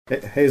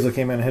Hazel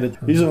came in and hit it.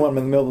 Usually want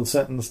them in the middle of the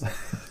sentence.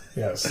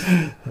 Yes.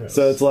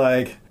 So it's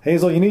like,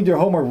 Hazel, you need your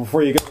homework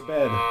before you go to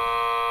bed.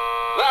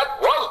 That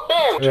was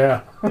bull.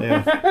 Yeah.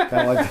 Yeah,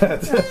 kind of like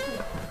that.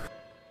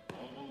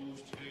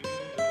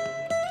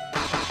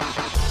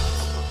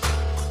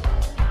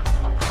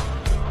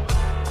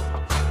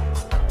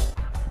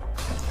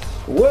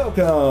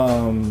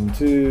 Welcome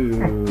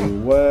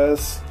to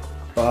West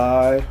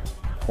by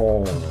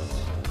Paul.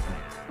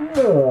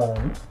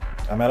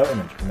 I'm out of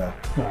image. No.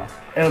 Yeah.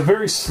 And a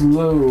very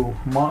slow.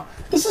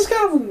 This is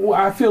kind of,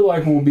 I feel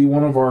like, will be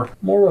one of our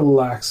more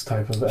relaxed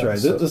type of episodes. That's right.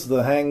 This is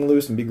the hang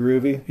loose and be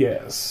groovy.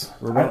 Yes.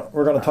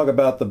 We're gonna talk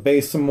about the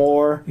bass some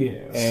more.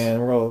 Yes. And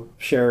we're gonna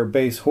share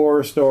bass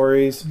horror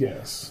stories.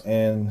 Yes.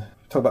 And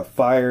talk about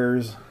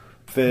fires,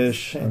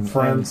 fish, and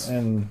friends,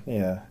 and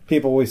yeah,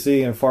 people we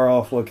see in far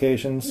off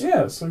locations.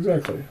 Yes,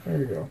 exactly. There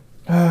you go.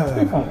 It's a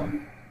big fun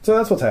one. So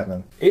that's what's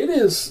happening. It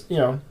is.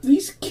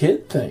 These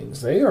kid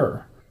things. They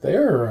are.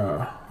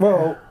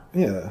 Well,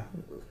 yeah.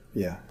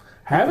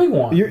 Having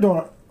one. You're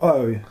doing.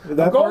 Oh,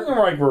 that I'm going part? in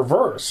like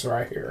reverse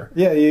right here.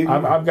 Yeah,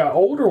 I've got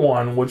older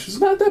one, which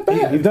is not that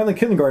bad. You've done the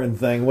kindergarten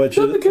thing, which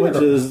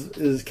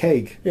is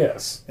cake.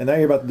 Yes. And now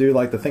you're about to do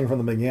like the thing from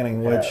the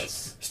beginning, which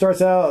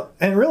starts out,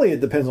 and really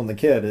it depends on the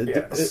kid.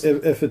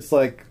 If it's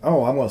like,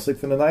 oh, I'm going to sleep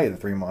through the night at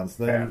 3 months,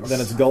 then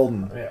it's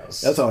golden.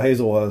 Yes. That's how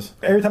Hazel was.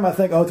 Every time I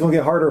think, oh, it's going to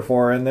get harder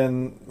for her, and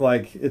then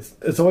like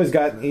it's always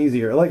gotten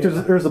easier. Like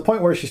there's a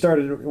point where she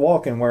started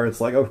walking where it's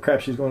like, oh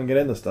crap, she's going to get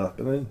into stuff,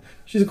 and then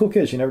she's a cool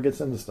kid. She never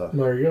gets into stuff.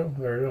 There you go.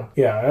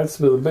 Yeah, that's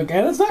the big,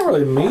 and it's not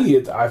really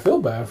me. I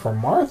feel bad for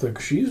Martha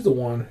because she's the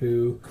one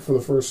who, for the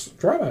first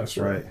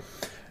trimester, right?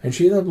 And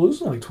she ended up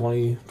losing like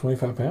 20,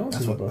 25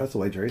 pounds. That's the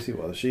way Tracy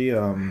was. She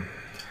I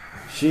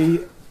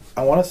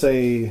want to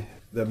say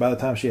that by the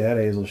time she had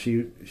Hazel,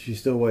 she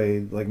still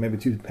weighed like maybe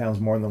 2 pounds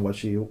more than what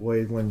she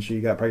weighed when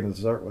she got pregnant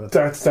to start with.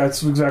 That's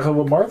exactly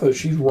what Martha is.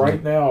 She's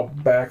right now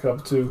back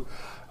up to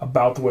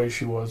about the way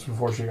she was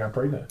before she got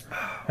pregnant,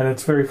 and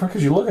it's very fun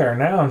because you look at her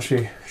now and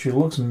she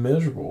looks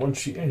miserable, and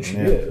she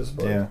is,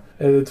 but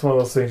it's one of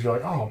those things you're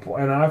like, oh boy,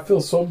 and I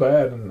feel so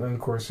bad, and of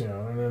course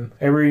and then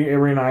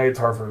every night it's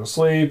hard for her to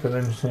sleep, and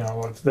then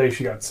today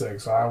she got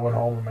sick, so I went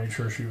home and made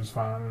sure she was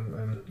fine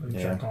and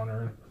checked on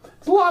her.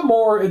 It's a lot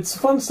more. It's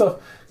fun stuff.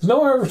 Because no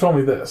one ever told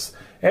me this.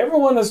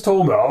 Everyone has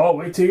told me, oh,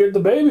 wait till you get the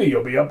baby.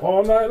 You'll be up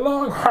all night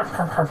long.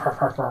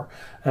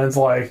 And it's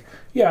like,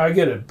 yeah, I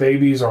get it.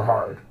 Babies are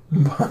hard.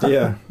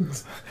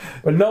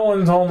 But no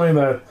one told me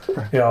that,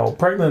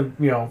 pregnant,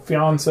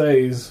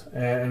 fiancés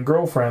and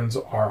girlfriends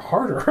are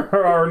harder.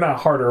 Or not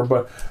harder,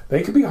 but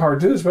they could be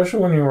hard too, especially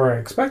when you weren't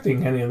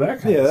expecting any of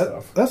that kind of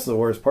stuff. That's the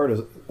worst part.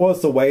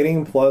 It's the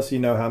waiting, plus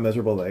how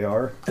miserable they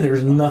are. And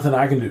there's nothing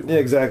I can do. Yeah,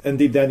 exactly. And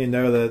deep down you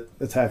know that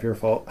it's half your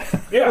fault.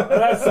 Yeah,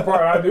 that's the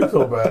part I do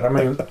feel bad. I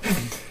mean,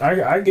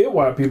 I get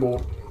why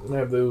people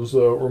have those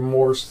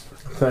remorse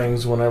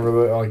things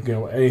whenever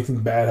anything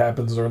bad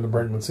happens during the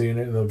pregnancy,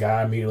 and the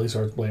guy immediately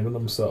starts blaming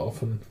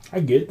himself, and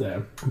I get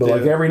that. But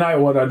like every night,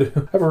 what I do, I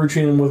have a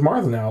routine with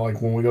Martha now.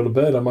 Like when we go to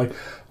bed, I'm like,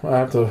 I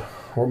have to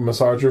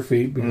massage her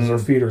feet because her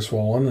feet are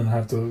swollen, and I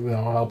have to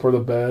help her to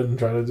bed and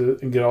try to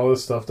get all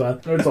this stuff done.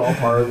 It's all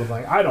part of the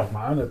thing. I don't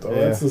mind it though.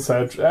 Yeah. That's the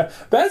sad.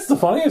 That's the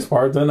funniest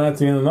part. Then at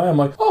the end of the night, I'm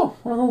like, oh,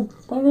 I'll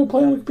go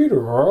play on the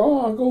computer,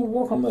 or I'll go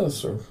work on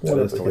this, or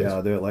whatever. That's the way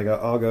I'll do it. Like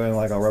I'll go in,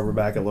 like I'll rub her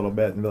back a little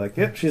bit and be like,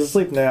 yep, she's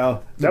asleep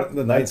now. Yep,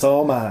 the night's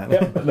all mine.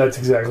 Yep, that's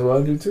exactly what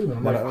I do too.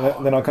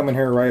 Then I'll come in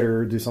here and write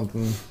or do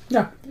something.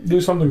 Yeah,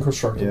 do something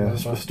constructive.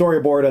 Yeah,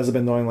 storyboard has it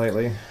been doing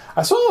lately.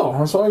 I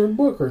saw your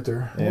book right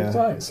there. It looks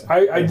nice.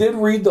 I did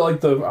read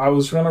I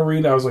was going to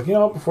read, I was like,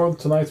 before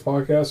tonight's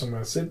podcast, I'm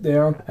going to sit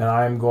down and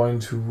I'm going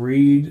to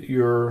read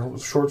your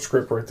short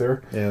script right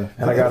there. Yeah.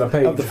 And I got a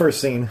page. Of the first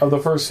scene. So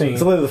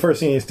literally the first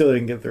scene, you still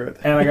didn't get through it.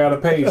 And I got a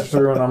page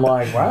through and I'm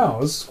like, wow,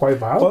 this is quite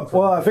violent.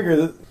 Well, I figured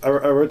that I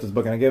wrote this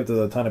book and I gave it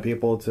to a ton of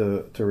people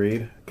to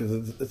read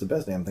because it's the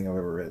best damn thing I've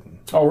ever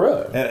written. Oh,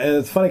 really? And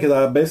it's funny because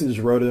I basically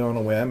just wrote it on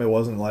a whim. It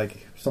wasn't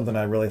like something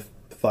I really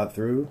thought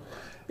through.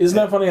 Isn't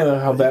that funny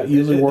how that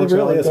usually works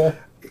really out like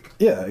that?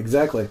 Yeah,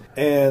 exactly.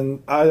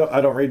 And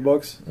I don't read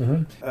books.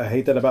 Mm-hmm. I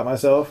hate that about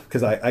myself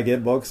because I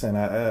get books and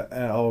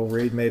I'll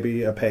read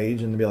maybe a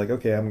page and be like,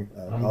 okay,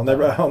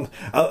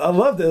 I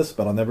love this,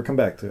 but I'll never come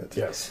back to it.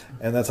 Yes,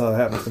 and that's how it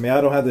happens to me. I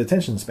don't have the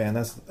attention span.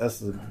 That's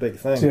the big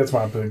thing. See, that's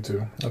my big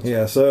too.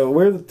 So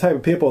we're the type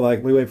of people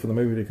like we wait for the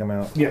movie to come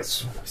out.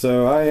 Yes.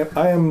 So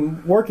I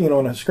am working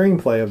on a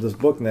screenplay of this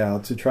book now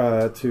to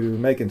try to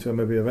make into a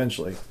movie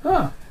eventually.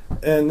 Huh.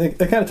 And it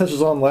kind of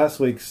touches on last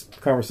week's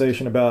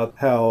conversation about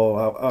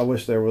how I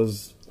wish there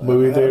was a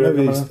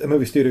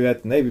movie studio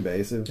at the Navy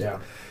base. Yeah.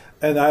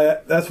 And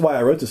that's why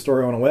I wrote the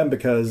story on a whim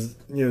because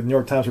the New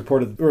York Times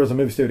reported there was a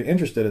movie studio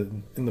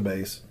interested in the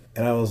base.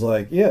 And I was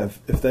like, yeah,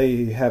 if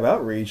they have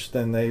outreach,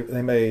 then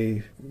they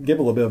may give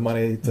a little bit of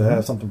money to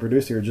have something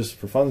produced here just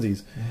for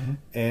funsies. Mm-hmm.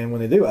 And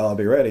when they do, I'll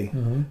be ready.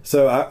 Mm-hmm.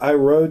 So I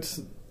wrote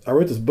I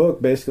wrote this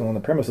book basically on the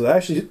premise of I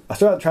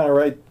started trying to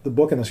write the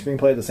book and the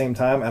screenplay at the same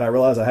time, and I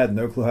realized I had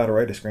no clue how to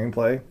write a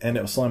screenplay, and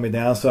it was slowing me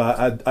down. So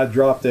I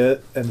dropped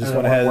it and just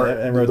went ahead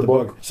and wrote the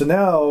book. So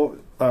now,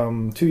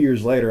 2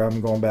 years later,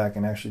 I'm going back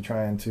and actually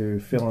trying to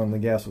fill in the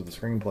gaps with the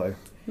screenplay.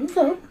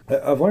 Okay.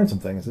 I've learned some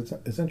things.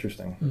 It's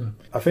interesting.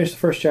 I finished the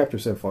first chapter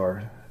so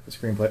far, the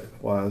screenplay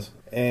wise,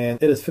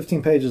 and it is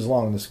 15 pages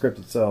long, the script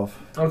itself.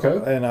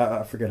 Okay. And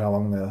I forget how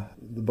long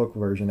the book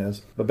version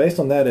is. But based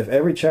on that, if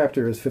every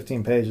chapter is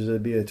 15 pages,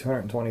 it'd be a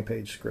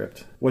 220-page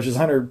script, which is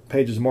 100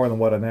 pages more than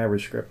what an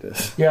average script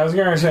is. Yeah, I was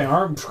going to say,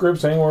 aren't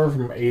scripts anywhere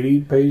from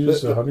 80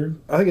 pages to 100?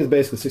 I think it's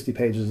basically 60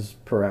 pages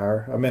per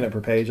hour, a minute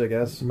per page, I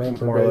guess. A minute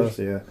per more page. or less,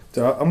 yeah.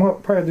 So I'm going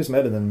to probably do some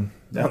editing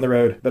down the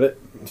road. But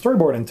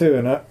storyboarding too,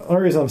 and the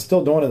only reason I'm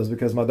still doing it is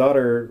because my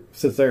daughter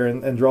sits there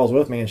and draws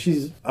with me,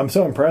 and I'm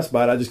so impressed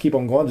by it, I just keep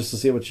on going just to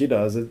see what she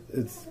does.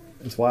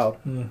 It's wild.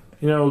 You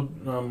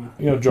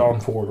know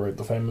John Ford, right?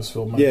 The famous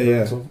filmmaker.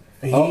 Yeah. So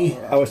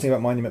I was thinking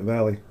about Monument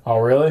Valley. Oh,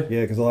 really?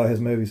 Yeah, because a lot of his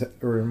movies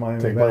are in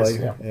Monument Take Valley.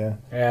 place, Yeah.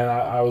 And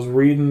I was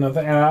reading the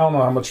thing, and I don't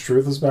know how much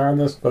truth is behind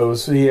this, but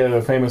he had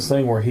a famous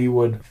thing where he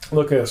would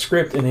look at a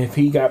script, and if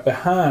he got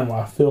behind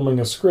while filming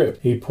a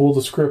script, he'd pull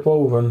the script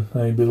open,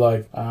 and he'd be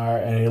like, all right,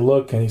 and he'd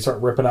look, and he'd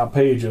start ripping out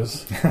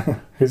pages.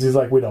 Because he's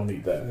like, we don't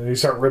need that. And he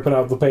start ripping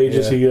out the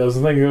pages. Yeah. He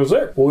doesn't think he goes,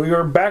 there, well,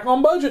 you're back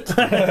on budget.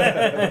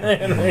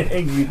 And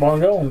they keep on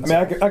going. I mean,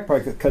 I could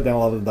probably cut down a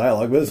lot of the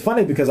dialogue, but it's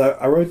funny because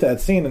I wrote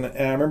that scene, and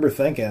I remember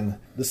thinking,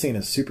 this scene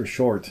is super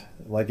short.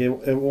 Like, it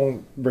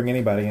won't bring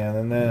anybody in.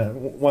 And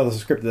then one of the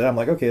scripted, I'm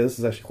like, okay, this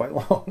is actually quite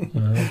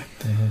long.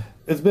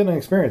 It's been an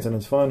experience, and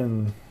it's fun,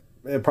 and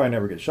it probably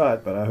never gets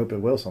shot, but I hope it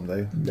will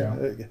someday. Yeah.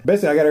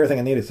 Basically, I got everything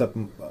I need except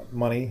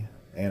money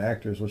and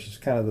actors, which is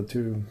kind of the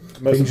two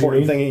most Things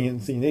important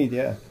things you need,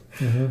 yeah.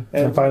 And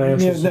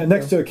financials.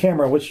 Next to a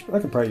camera, which I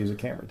could probably use a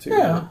camera too.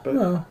 Yeah, But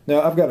yeah.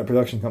 no, I've got a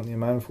production company in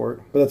mind for it,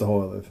 but that's a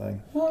whole other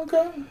thing.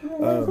 Okay.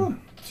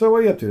 So what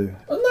are you up to?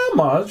 Not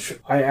much.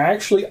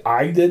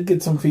 I did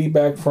get some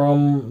feedback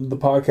from the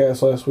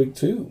podcast last week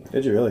too.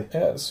 Did you really?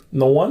 Yes.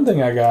 And the one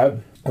thing I got,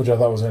 which I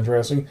thought was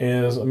interesting,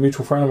 is a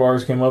mutual friend of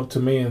ours came up to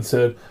me and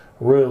said,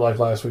 I really like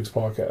last week's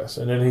podcast.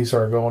 And then he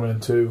started going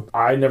into,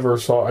 I never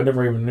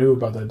even knew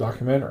about that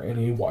documentary, and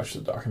he watched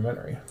the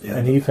documentary. Yeah.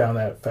 And he found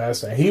that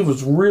fascinating. He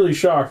was really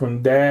shocked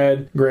when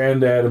Dad,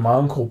 Granddad, and my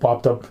uncle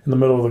popped up in the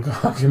middle of the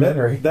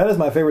documentary. That is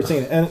my favorite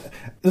scene. And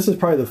this is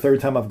probably the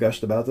third time I've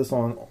gushed about this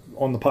on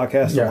the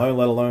podcast alone,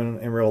 let alone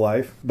in real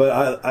life.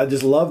 But I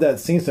just love that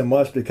scene so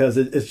much because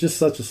it's just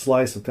such a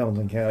slice of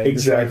Pendleton County.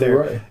 Exactly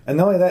right. And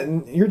not only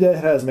that, your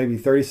dad has maybe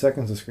 30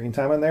 seconds of screen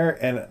time in there,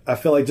 and I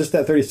feel like just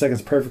that 30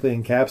 seconds perfectly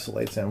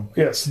encapsulates him.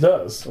 Yes, it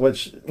does.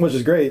 Which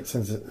is great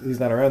since he's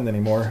not around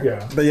anymore.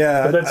 Yeah. But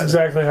yeah. But that's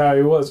exactly how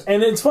he was.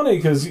 And it's funny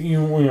because, we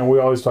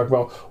always talk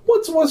about,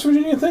 what's the West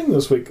Virginia thing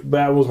this week?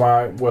 That was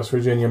my West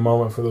Virginia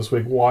moment for this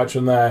week,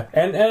 watching that.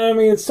 And I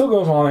mean, it still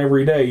goes on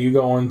every day. You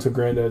go into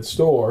Granddad's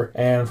store,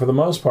 and for the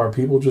most part,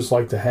 people just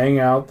like to hang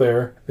out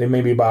there. They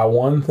maybe buy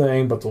one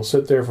thing, but they'll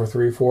sit there for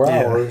 3-4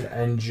 hours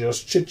and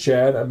just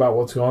chit-chat about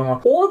what's going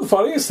on. Or the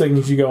funniest thing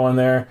is you go in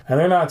there, and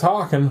they're not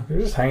talking,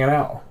 they're just hanging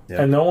out.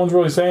 Yeah. And no one's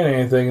really saying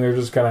anything. They're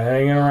just kind of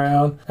hanging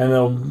around, and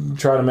they'll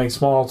try to make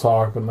small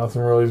talk, but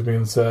nothing really is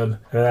being said.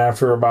 And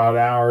after about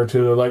an hour or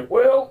two, they're like,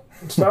 well,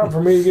 it's time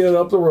for me to get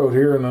up the road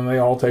here, and then they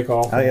all take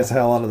off. I guess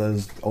how a lot of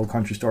those old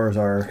country stores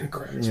are,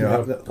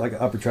 like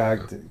Upper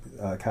Tract,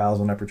 Kyle's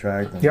on Upper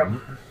Tract. And yep.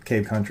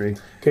 Cave Country.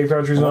 Cave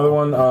Country's another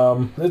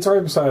one. It's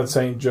right beside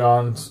St.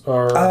 John's.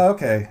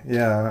 Okay.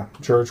 Yeah.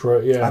 Church,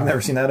 right? Yeah. I've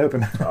never seen that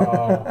open.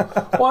 Well,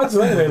 that's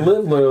the thing. They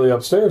live literally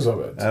upstairs of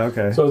it.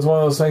 Okay. So it's one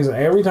of those things. And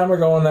every time I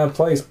go in that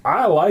place,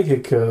 I like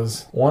it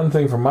because one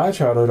thing from my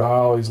childhood I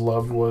always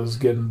loved was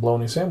getting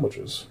bologna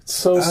sandwiches. It's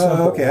so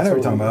simple. Okay. I know what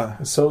you're talking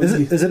about. It's so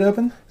easy. Is it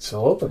open? It's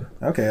still open.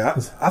 Okay.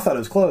 I thought it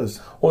was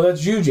closed. Well,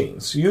 that's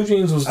Eugene's.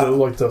 Eugene's was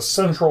the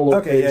central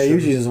location. Okay. Yeah.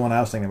 Eugene's is the one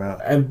I was thinking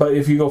about. But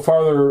if you go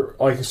farther,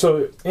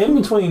 so in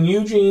between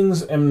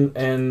Eugene's and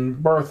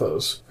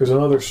Bertha's, there's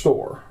another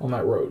store on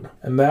that road,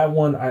 and that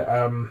one,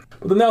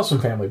 the Nelson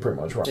family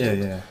pretty much runs.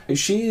 Yeah.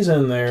 She's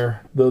in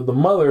there. The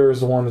mother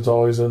is the one that's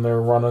always in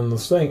there running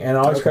this thing, and it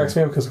always cracks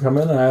me up because I come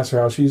in and ask her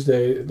how she's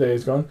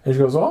day's going, and she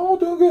goes, "Oh,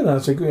 doing good." And I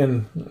say,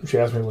 and she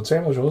asked me what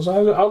sandwich it was.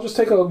 I'll just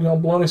take a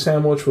bologna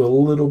sandwich with a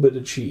little bit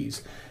of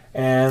cheese.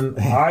 And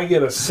I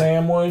get a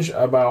sandwich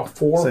about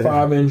 4 or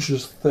 5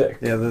 inches thick.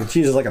 Yeah, the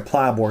cheese is like a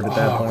plyboard at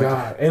that point. Oh,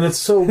 God. And it's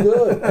so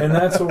good. And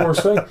that's the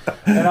worst thing.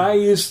 And I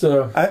used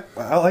to...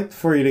 I like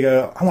for you to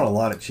go, I want a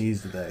lot of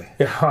cheese today.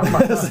 Yeah,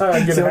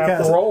 I get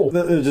half the roll.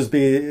 It'll just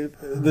be...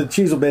 The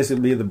cheese will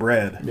basically be the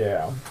bread.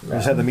 Yeah. You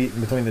just have the meat in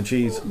between the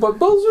cheese. But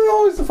those are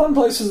always the fun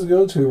places to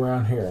go to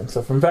around here and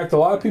stuff. In fact, a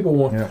lot of people,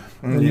 when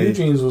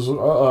Eugene's was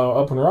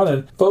up and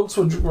running, folks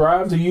would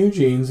drive to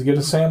Eugene's to get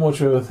a sandwich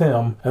with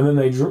him, and then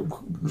they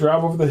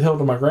drive over the hill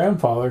to my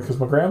grandfather because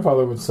my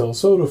grandfather would sell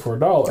soda for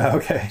 $1.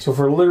 Okay. So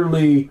for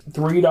literally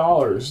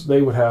 $3,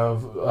 they would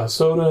have a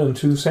soda and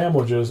 2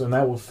 sandwiches, and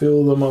that would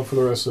fill them up for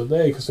the rest of the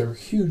day because they were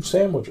huge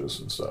sandwiches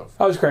and stuff.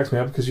 Always cracks me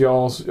up because you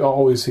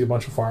always see a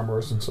bunch of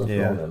farmers and stuff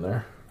going in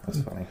there.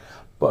 That's funny.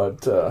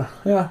 But,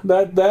 yeah,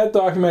 that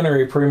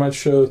documentary pretty much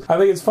shows... I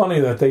think it's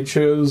funny that they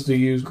chose to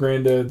use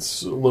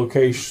Granddad's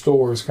location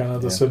store as kind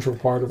of the central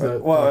part of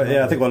that. Well,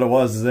 yeah, I think what it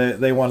was is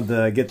they wanted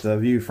to get the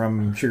view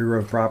from Sugar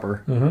Grove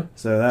proper. Mm-hmm.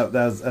 So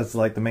that's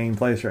like the main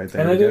place right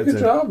there. And they did a good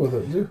job with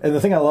it, too. And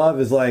the thing I love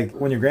is, like,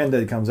 when your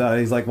Granddad comes out,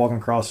 he's, like, walking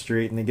across the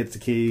street, and he gets the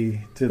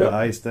key to the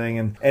ice thing,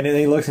 and then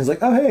he looks and he's like,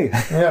 oh, hey.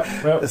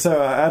 Yeah.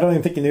 So I don't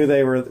even think he knew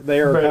they were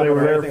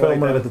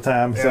filming like that at the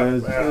time. So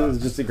it was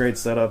just a great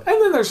setup.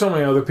 And then there's so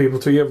many other people,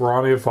 too. You have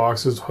Ronnie and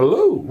Fox's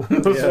hello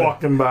just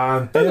walking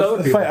by.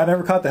 It's funny, I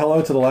never caught the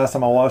hello to the last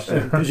time I watched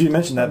it because you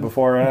mentioned that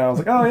before, and I was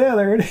like, oh yeah,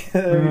 they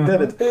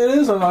did it. It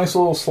is a nice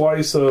little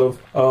slice of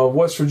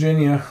West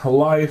Virginia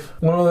life.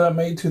 When was that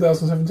made?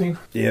 2017.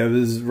 Yeah, it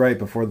was right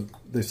before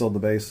they sold the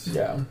base.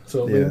 Yeah,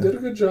 so they did a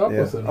good job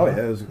with it. Oh yeah,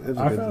 it was a good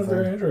I found it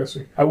very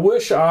interesting. I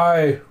wish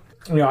I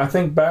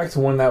think back to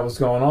when that was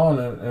going on,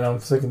 and I'm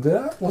thinking,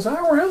 was I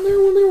around there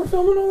when they were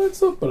filming all that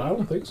stuff? But I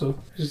don't think so.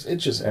 It's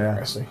just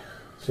interesting.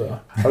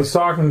 So I was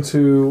talking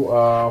to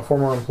a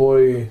former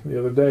employee the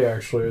other day,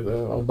 actually,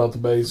 about the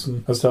base,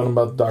 and I was telling him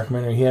about the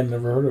documentary. He had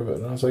never heard of it,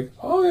 and I was like,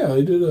 "Oh yeah,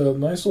 they did a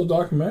nice little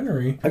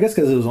documentary." I guess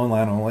because it was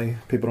online only,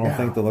 people don't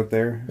think to look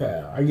there.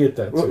 Yeah, I get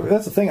that too. Well,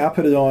 that's the thing. I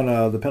put it on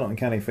the Pendleton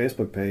County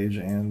Facebook page,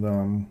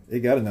 and it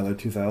got another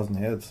 2,000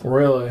 hits.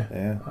 Really?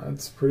 Yeah,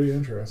 that's pretty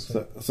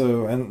interesting.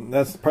 So, and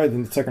that's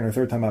probably the second or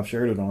third time I've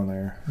shared it on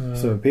there.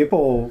 So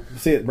people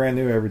see it brand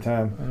new every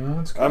time.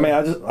 That's cool. I mean,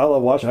 I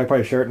love watching. I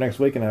probably share it next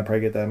week, and I probably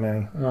get that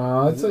many.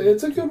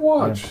 It's a good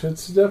watch.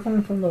 It's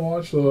definitely fun to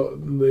watch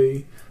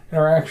the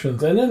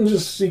interactions, and then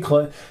just see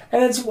Clinton.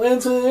 And it's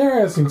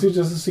interesting too,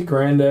 just to see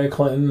Granddad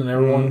Clinton and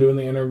everyone doing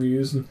the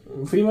interviews and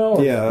female.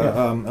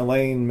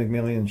 Elaine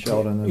McMillian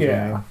Sheldon.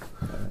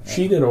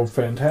 She did a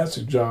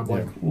fantastic job.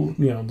 Like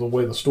the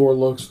way the store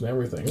looks and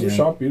everything. It was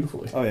shot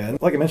beautifully. Oh yeah,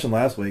 and like I mentioned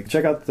last week,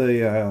 check out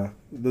the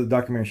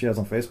documentary she has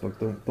on Facebook,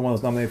 the one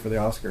that's nominated for the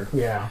Oscar.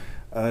 Yeah.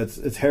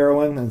 It's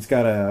heroin, and it's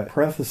got a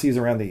parentheses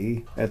around the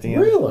E at the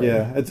end. Really?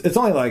 Yeah. It's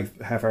only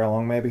like half hour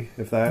long, maybe,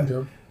 if that.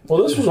 Okay.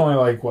 Well, this was only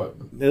like, what?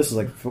 This is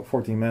like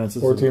 14 minutes.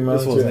 14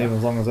 minutes, This wasn't even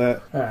as long as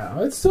that.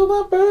 Yeah, it's still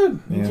not bad.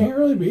 You can't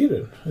really beat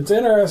it. It's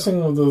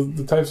interesting with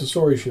the types of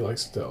stories she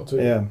likes to tell, too.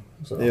 Yeah.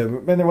 So. Yeah,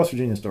 and they're West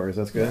Virginia stories.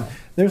 That's good. Yeah.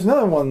 There's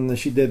another one that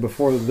she did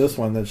before this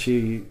one that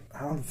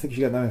I don't think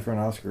she got nominated for an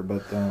Oscar,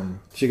 but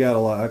she got a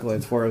lot of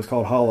accolades for it. It was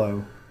called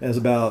Hollow. And it's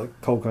about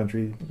coal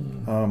country.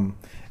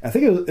 I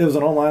think it was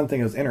an online thing.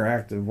 It was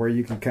interactive, where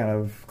you could kind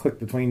of click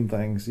between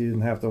things. You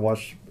didn't have to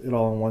watch it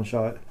all in one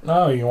shot.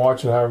 Oh, you can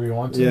watch it however you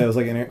want to. Yeah, it was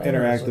like an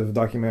interactive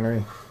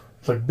documentary.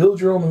 It's like build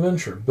your own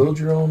adventure, build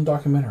your own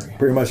documentary.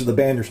 Pretty much the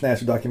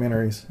Bandersnatch of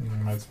documentaries.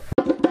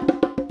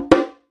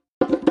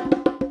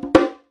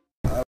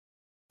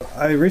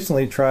 I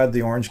recently tried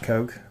the orange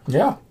Coke.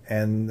 Yeah.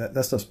 And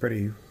that stuff's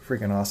pretty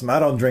freaking awesome. I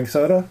don't drink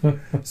soda,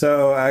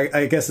 so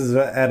I guess it's an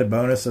added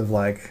bonus of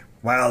like,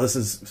 wow, this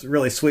is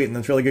really sweet and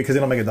it's really good because they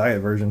don't make a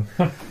diet version.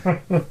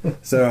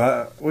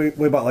 So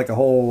we bought like a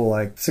whole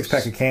like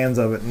 6-pack of cans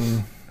of it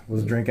and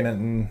was drinking it.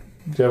 And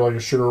did you have like a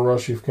sugar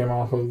rush you came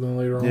off of then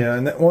later on? Yeah,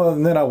 and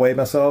then I weighed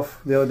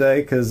myself the other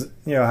day because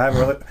I haven't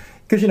really.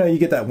 Because you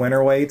get that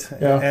winter weight,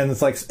 and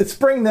it's like it's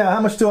spring now. How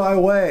much do I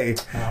weigh?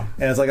 Yeah.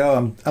 And it's like,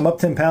 oh, I'm up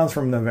 10 pounds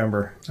from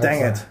November.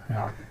 Dang it!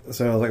 Yeah.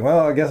 So I was like,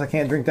 well, I guess I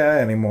can't drink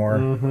that anymore,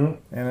 and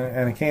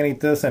I can't eat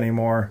this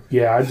anymore.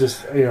 Yeah, I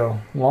just a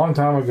long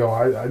time ago,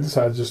 I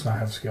decided just not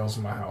have scales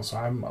in my house.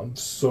 I'm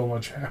so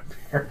much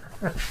happier.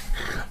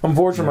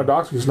 Unfortunately, my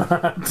doctor's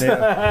not.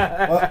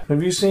 Yeah. Well,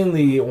 have you seen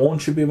the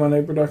 "Won't You Be My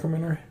Neighbor"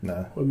 documentary?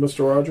 No. With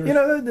Mr. Rogers.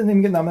 That didn't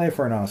even get nominated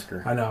for an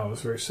Oscar. I know, it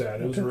was very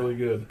sad. It was really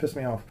good. It pissed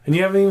me off. And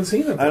you haven't even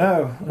seen it. I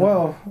know.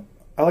 Well,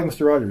 I like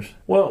Mr. Rogers.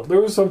 Well, there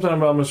was something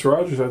about Mr.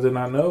 Rogers I did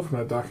not know from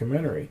that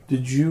documentary.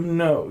 Did you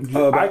know?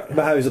 About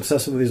how he's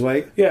obsessed with his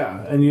weight?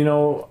 Yeah, and you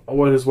know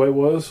what his weight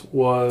was? It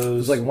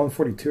was like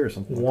 142 or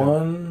something.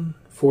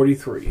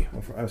 143.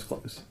 I was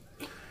close.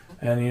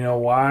 And you know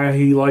why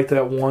he liked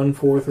that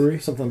 143?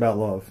 Something about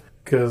love.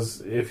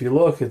 Because if you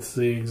look, it's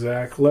the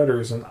exact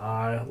letters in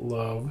I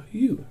love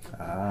you.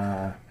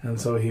 And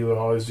so he would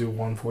always do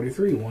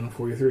 143,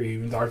 143. He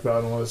even talked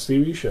about it on one of his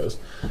TV shows.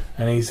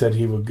 And he said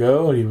he would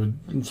go and he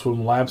would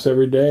swim laps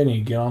every day and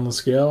he'd get on the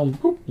scale and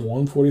whoop,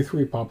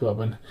 143 popped up.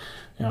 And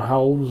how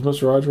old was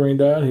Mr. Rogers when he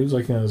died? He was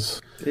like in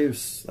his... He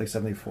was like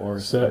 74. He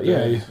was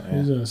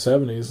in his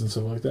 70s and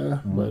stuff like that.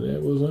 Mm-hmm. But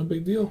it wasn't a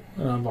big deal.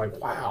 And I'm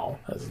like, wow,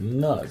 that's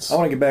nuts. I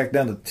want to get back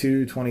down to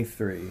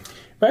 223.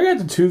 If I got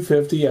to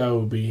 250, I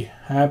would be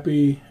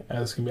happy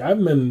as can be.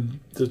 I've been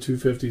to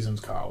 250 since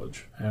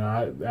college. And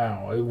I don't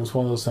know, it was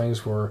one of those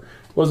things where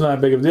it wasn't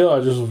that big of a deal.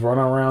 I just was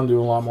running around doing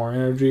a lot more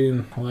energy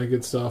and all that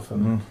good stuff.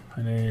 And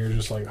then you're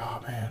just like,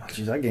 oh, man.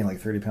 Jeez, I gained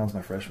like 30 pounds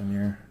my freshman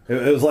year.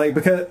 It was like,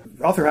 because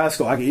all through high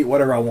school, I could eat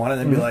whatever whatever I wanted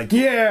and be like,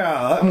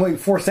 yeah, I'm like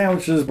 4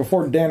 sandwiches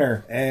before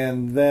dinner.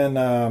 And then,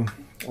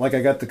 like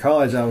I got to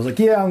college, I was like,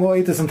 yeah, I'm going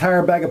to eat this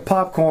entire bag of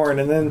popcorn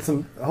and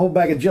then a whole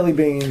bag of jelly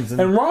beans.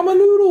 And ramen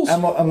noodles.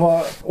 I'm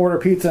going to order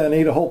pizza and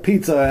eat a whole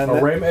pizza. And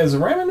is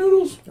it ramen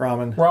noodles?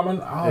 Ramen.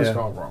 Ramen? I always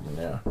call it ramen,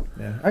 yeah.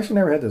 Yeah. I actually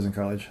never had those in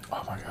college.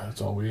 Oh my God,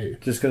 that's all we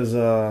ate. Just because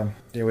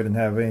we didn't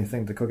have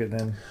anything to cook it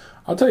then.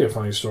 I'll tell you a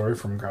funny story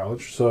from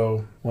college.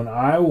 So when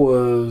I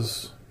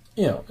was,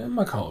 in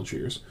my college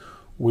years,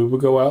 we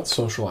would go out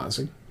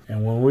socializing.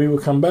 And when we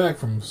would come back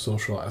from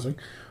socializing,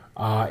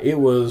 it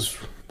was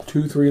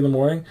 2, 3 in the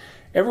morning.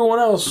 Everyone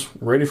else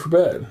ready for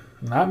bed.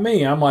 Not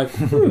me. I'm like,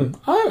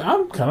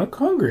 I'm kind of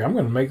hungry. I'm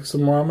going to make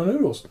some ramen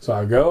noodles. So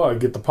I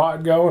get the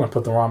pot going. I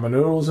put the ramen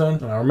noodles in.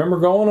 And I remember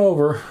going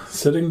over,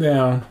 sitting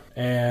down,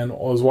 and I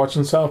was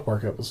watching South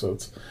Park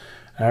episodes.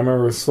 And I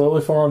remember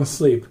slowly falling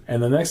asleep.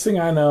 And the next thing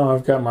I know,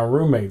 I've got my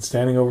roommate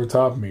standing over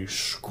top of me,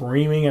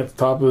 screaming at the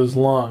top of his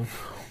lung,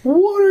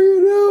 "What are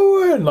you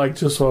doing?"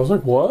 So I was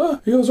like,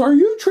 "What?" He goes, "Are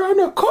you trying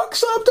to cook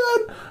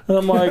something?" And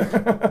I'm like,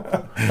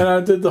 and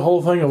I did the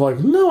whole thing of like,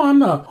 "No, I'm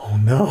not." Oh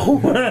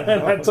no.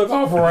 And I took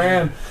off and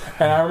ran.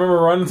 And I remember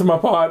running to my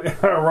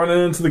pot,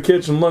 running into the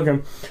kitchen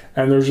looking,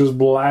 and there's just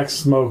black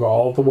smoke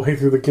all the way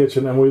through the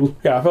kitchen. And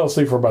I fell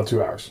asleep for about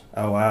 2 hours.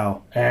 Oh,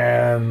 wow.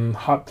 And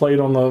hot plate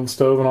on the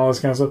stove and all this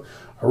kind of stuff.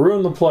 I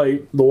ruined the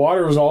plate. The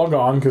water was all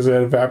gone because it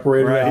had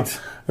evaporated out.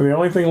 And the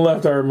only thing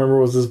left I remember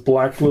was this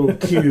black little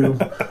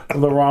cube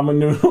of the ramen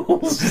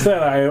noodles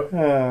that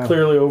I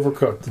clearly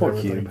overcooked. Poor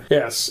cube.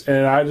 Yes.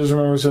 And I just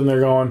remember sitting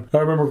there going, I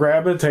remember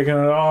grabbing it, taking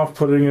it off,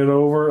 putting it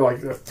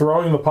over,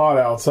 throwing the pot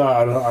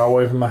outside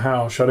away from the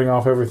house, shutting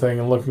off everything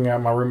and looking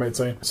at my roommate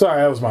saying,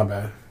 "Sorry, that was my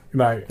bad. Good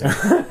night."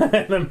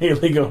 And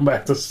immediately going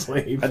back to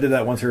sleep. I did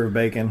that once with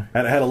bacon.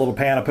 I had a little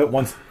pan. I put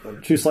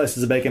 2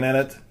 slices of bacon in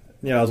it.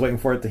 I was waiting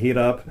for it to heat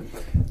up.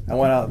 I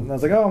went out and I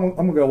was like, "Oh, I'm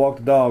going to go walk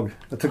the dog."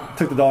 I took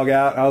the dog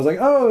out. I was like,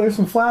 "Oh, there's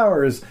some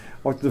flowers."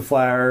 Walked through the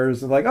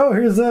flowers. And like, "Oh,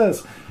 here's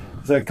this."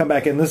 So I come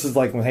back in. This is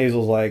like when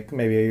Hazel's like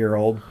maybe a year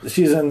old.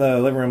 She's in the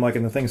living room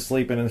and the thing's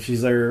sleeping and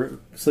she's there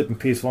sleeping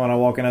peaceful. And I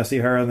walk in, I see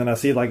her, and then I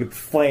see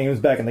flames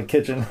back in the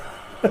kitchen.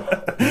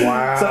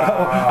 Wow. So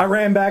I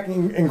ran back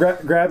and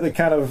grabbed it,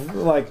 kind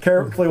of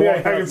carefully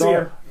walked out the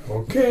door.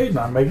 Okay,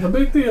 not making a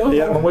big deal.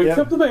 Yep, I'm gonna wake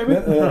up the baby.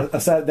 I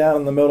sat down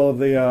in the middle of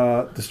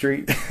the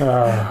street.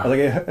 I was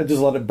like, I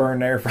just let it burn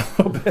there for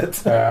a little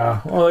bit.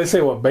 Yeah. Well, they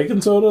say what, baking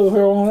soda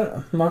throw on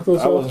it? Knock those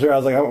off? I wasn't sure. I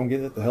was like, I'm gonna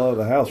get the hell out of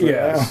the house right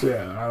now.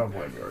 Yeah. I don't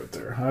blame you right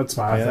there. That's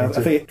my thing.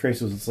 I think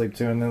Tracy was asleep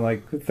too, and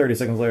then 30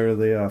 seconds later,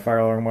 the fire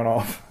alarm went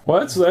off. Well,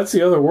 that's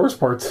the other worst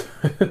part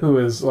too.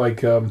 Is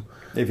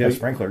if you have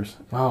sprinklers.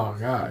 Oh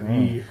God,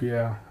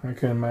 yeah, I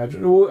can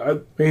imagine.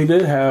 Well, he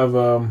did have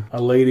a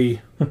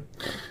lady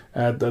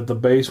at the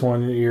base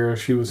one year.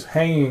 She was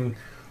hanging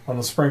on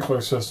the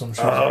sprinkler system.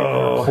 She was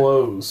hanging her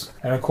clothes.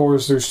 And of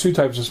course, there's 2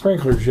 types of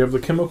sprinklers. You have the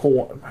chemical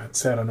one. It's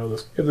sad, I know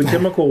this. You have the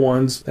chemical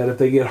ones that if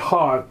they get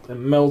hot, it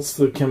melts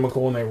the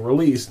chemical and they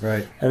release.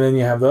 Right. And then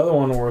you have the other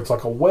one where it's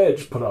like a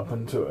wedge put up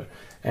into it.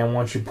 And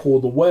once you pull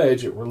the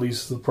wedge, it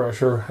releases the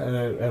pressure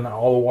and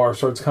all the water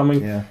starts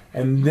coming. Yeah.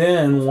 And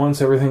then once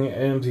everything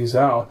empties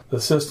out, the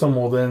system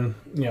will then,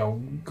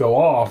 go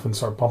off and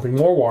start pumping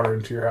more water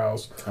into your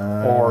house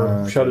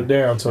or shut it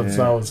down so it's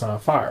not a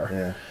fire.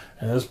 Yeah.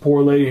 And this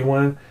poor lady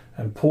went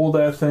and pulled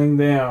that thing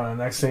down, and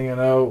next thing you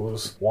know, it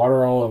was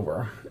water all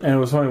over. And it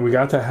was funny, we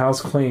got that house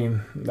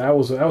clean. That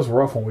was a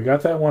rough one. We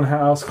got that one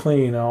house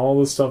clean and all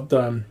this stuff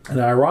done. And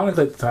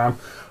ironically at the time,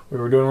 we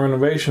were doing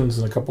renovations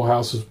in a couple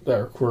houses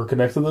that were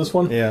connected to this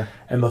one. Yeah.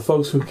 And the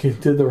folks who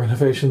did the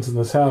renovations in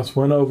this house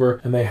went over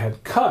and they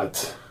had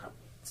cut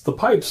the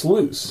pipes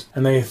loose.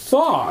 And they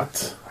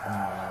thought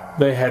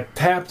they had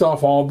tapped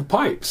off all the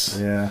pipes.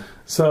 Yeah.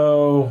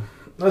 So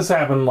this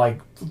happened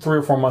 3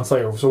 or 4 months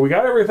later. So we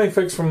got everything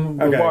fixed from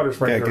the water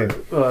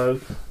sprinkler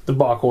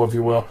debacle, if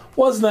you will.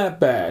 Wasn't that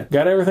bad.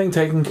 Got everything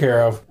taken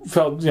care of.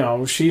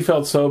 She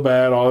felt so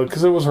bad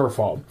because it was her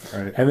fault.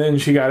 Right. And then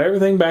she got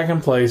everything back in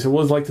place. It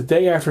was the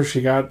day after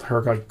she got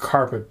her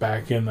carpet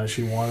back in that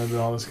she wanted and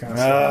all this kind of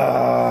stuff.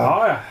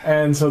 Oh yeah.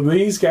 And so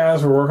these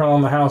guys were working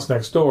on the house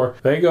next door.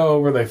 They go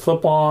over, they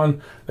flip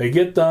on, they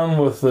get done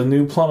with the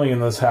new plumbing in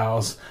this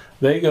house.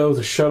 They go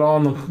to shut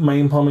on the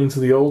main plumbing to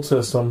the old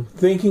system,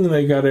 thinking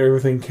they got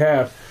everything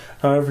capped.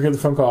 I'll never forget the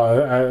phone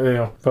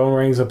call. Phone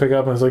rings, I pick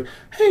up, and it's like,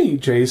 "Hey,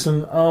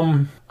 Jason,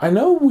 I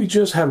know we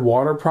just had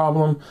water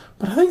problem,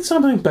 but I think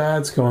something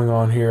bad's going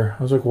on here."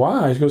 I was like,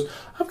 "Why?" She goes,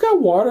 "I've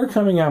got water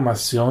coming out my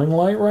ceiling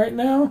light right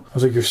now." I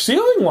was like, "Your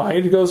ceiling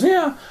light?" He goes,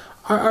 "Yeah.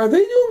 Are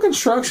they doing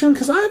construction?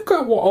 Because I've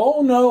got...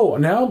 Oh, no.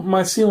 Now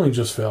my ceiling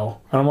just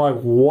fell." And I'm like,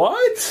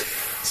 "What?"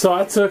 So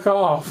I took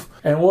off,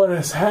 and what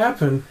has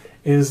happened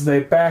is they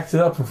backed it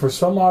up, and for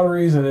some odd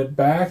reason it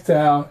backed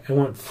out and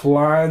went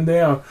flying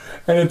down.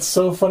 And it's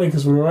so funny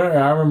because I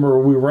remember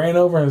we ran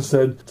over and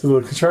said to the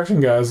construction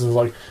guys, it was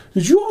like,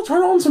 "Did you all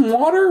turn on some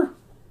water?"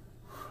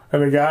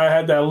 And the guy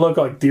had that look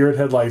like deer in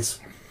headlights.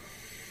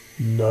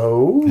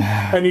 no.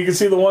 And you can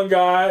see the one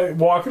guy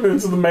walking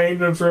into the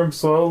maintenance room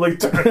slowly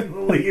turning the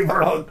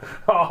lever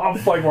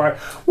off. Like, what are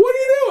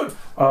you doing?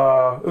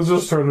 Let's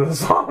just turn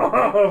this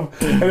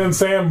off. And then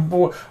Sam,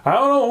 I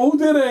don't know who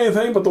did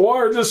anything, but the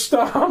water just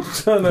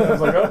stopped. And then I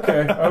was like,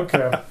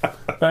 okay.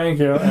 Thank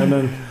you. And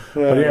then,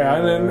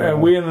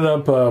 and we ended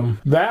up,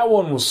 that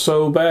one was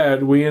so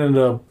bad, we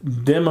ended up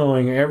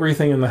demoing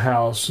everything in the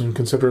house and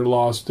considered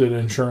lost, did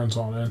insurance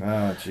on it.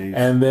 Oh, jeez.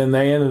 And then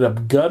they ended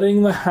up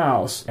gutting the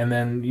house. And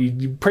then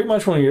you pretty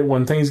much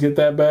when things get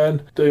that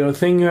bad, the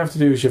thing you have to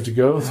do is you have to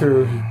go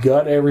through,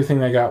 gut everything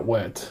that got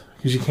wet.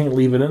 Because you can't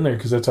leave it in there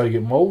because that's how you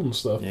get mold and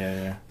stuff.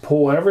 Yeah.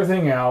 Pull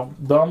everything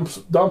out, dump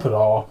it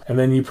all, and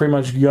then you pretty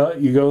much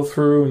you go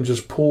through and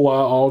just pull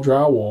out all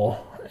drywall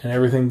and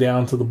everything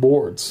down to the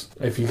boards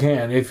if you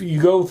can. If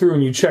you go through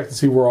and you check to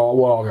see what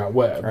all got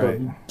wet. Right.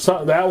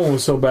 But that one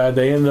was so bad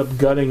they ended up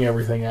gutting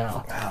everything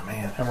out. Oh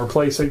man. And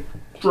replacing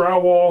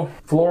drywall,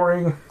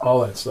 flooring,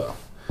 all that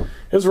stuff. It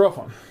was a rough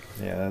one.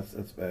 Yeah,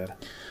 that's bad.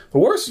 The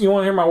worst. You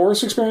want to hear my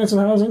worst experience in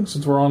housing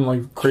since we're on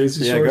like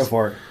crazy stories? Yeah, go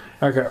for it.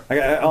 Okay.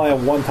 I only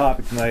have one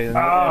topic tonight,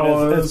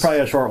 and it's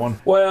probably a short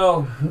one.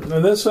 Well,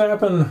 and this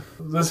happened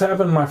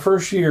my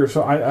first year.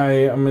 So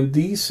I'm in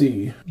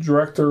D.C.,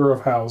 director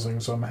of housing,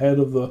 so I'm head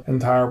of the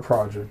entire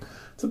project.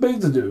 It's a big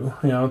to-do.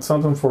 It's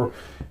something for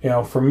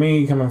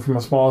me, coming from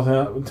a small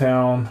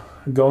town,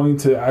 going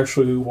to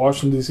actually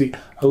Washington, D.C.,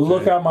 I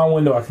look out my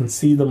window, I can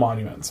see the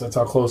monuments. That's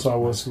how close I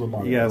was to the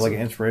monuments. You have like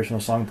an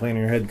inspirational song playing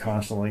in your head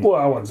constantly. Well,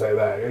 I wouldn't say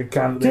that. It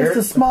kind of just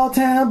a small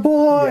town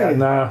boy.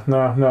 Yeah,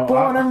 no.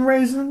 Born and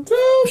raised in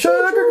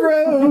Sugar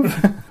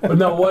Grove. But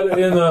no, what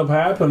ended up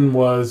happening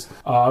was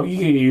you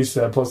get used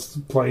to that. Plus,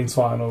 the planes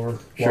flying over.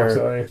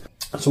 Sure.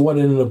 So what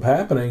ended up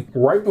happening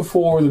right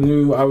before I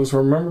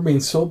remember being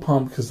so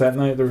pumped because that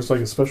night there was like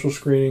a special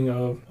screening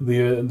of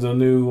the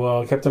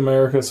new Captain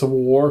America Civil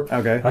War.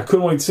 Okay. I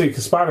couldn't wait to see it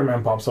because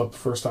Spider-Man pops up the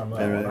first time.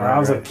 I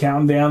was like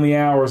counting down the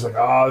hours, like,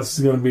 this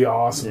is going to be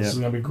awesome. Yeah. This is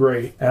going to be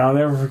great. And I'll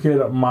never forget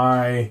one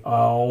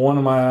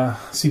of my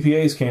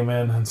CPAs came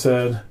in and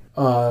said,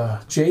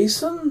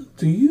 Jason,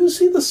 do you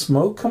see the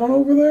smoke coming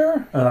over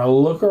there? And I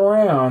look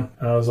around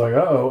and I was like,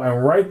 uh-oh.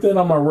 And right then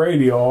on my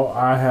radio,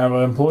 I have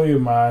an employee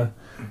of mine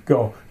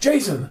go,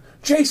 Jason,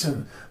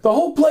 the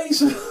whole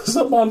place is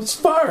up on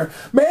fire.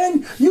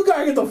 Man, you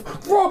gotta get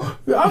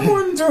I'm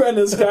running through, and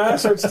this guy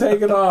starts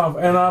taking off,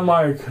 and I'm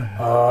like,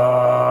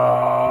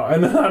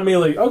 and then I'm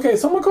immediately, okay,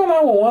 someone call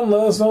 911,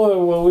 let us know that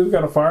we've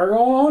got a fire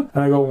going on.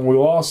 And I go, we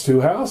lost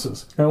 2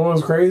 houses. And what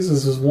was crazy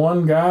is this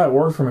one guy that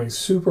worked for me,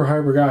 super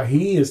hyper guy,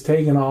 he is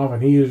taking off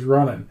and he is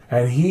running.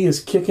 And he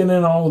is kicking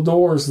in all the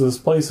doors of this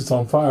place that's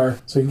on fire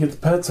so he can get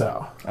the pets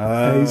out.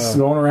 And he's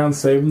going around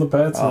saving the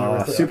pets.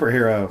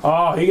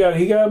 Superhero.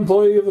 He got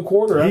employee of the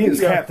quarter. He was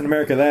Captain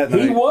America that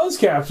night. He was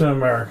Captain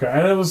America,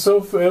 and it was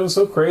so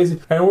crazy.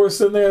 And we're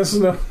sitting there, this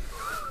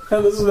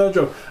is no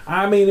joke.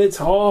 I mean,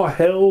 it's all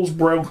hell's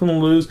broken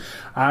loose.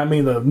 I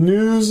mean, the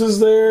news is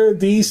there.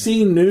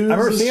 DC News. I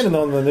remember seeing it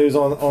on the news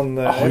on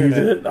the internet. You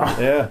did?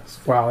 Yeah.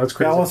 Wow, that's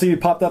crazy. I want to see you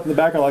popped up in the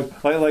background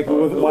like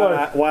with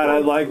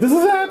wide-eyed, like, this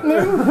is happening.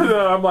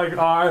 I'm like,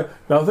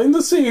 nothing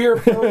to see here,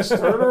 folks.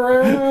 Turn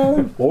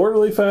around.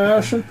 Orderly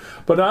fashion.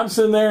 But I'm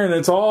sitting there, and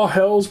it's all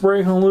hell's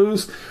breaking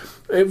loose.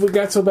 It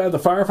got so bad the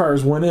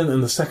firefighters went in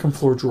and the second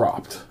floor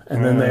dropped.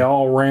 And then they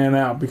all ran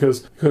out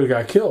because he could have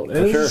got killed. And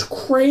it was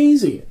just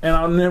crazy. And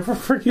I'll never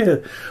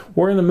forget.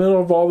 We're in the middle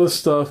of all this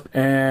stuff.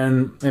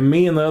 And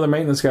me and the other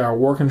maintenance guy are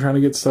working, trying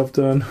to get stuff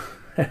done.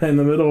 And in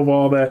the middle of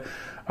all that,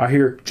 I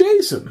hear,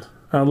 Jason.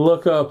 I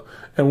look up,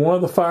 and one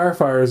of the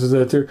firefighters is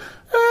out there.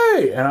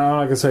 Hey! And I'm not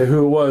going to say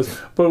who it was,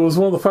 but it was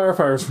one of the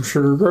firefighters from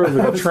Sugar Grove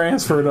that got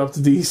transferred up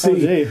to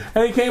D.C.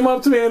 And he came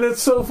up to me, and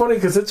it's so funny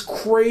because it's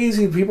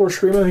crazy. People are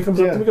screaming. He comes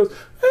up to me and goes,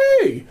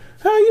 hey!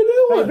 How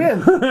you doing? How you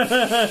been?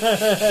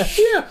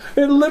 Yeah,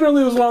 it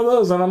literally was one of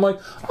those, and I'm like,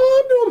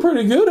 I'm doing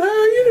pretty good. How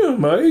are you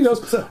doing, buddy? He goes,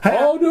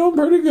 doing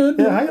pretty good.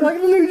 Yeah, how you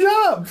liking the new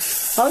job?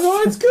 I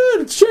go, it's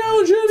good. It's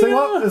challenging.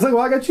 It's like, well,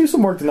 I got you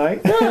some work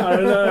tonight. Yeah,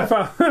 and I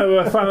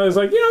finally was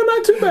like,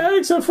 not too bad,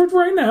 except for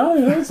right now.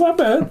 It's not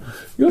bad.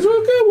 He goes,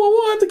 okay, well,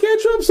 we'll have to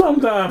catch up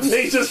sometime.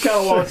 He just kind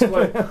of walks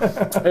away.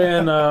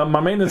 And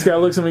my maintenance guy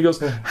looks at me and goes,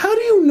 how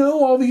do you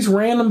know all these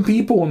random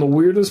people in the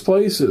weirdest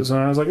places? And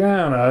I was like, I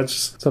don't know. It's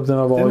just something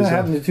I've always done.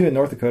 Happened to you in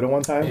North Dakota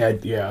one time? Yeah,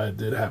 it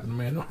did happen to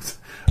me. You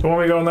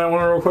want me to go on that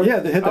one real quick? Yeah,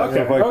 hit that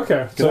real quick.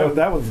 Okay. So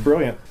that was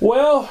brilliant.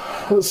 Well,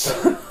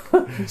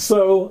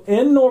 so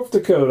in North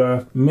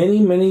Dakota,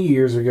 many, many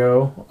years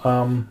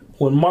ago,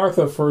 when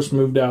Martha first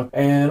moved out,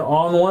 and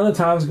on one of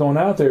the times going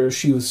out there,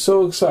 she was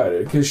so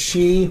excited because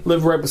she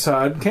lived right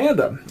beside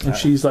Canada. And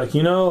she's like,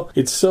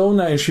 it's so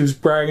nice. She was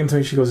bragging to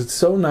me. She goes, it's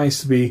so nice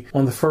to be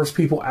one of the first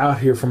people out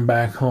here from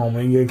back home.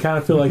 And you kind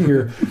of feel like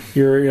you're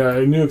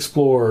a new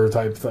explorer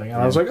type thing.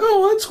 And I was like,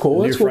 oh, that's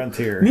cool. That's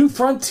frontier. New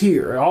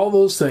frontier. All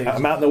those things.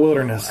 I'm out in the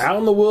wilderness. Out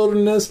in the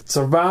wilderness.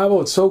 Survival.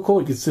 It's so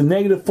cool. It's a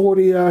negative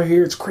 40 out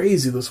here. It's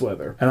crazy, this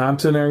weather. And I'm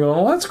sitting there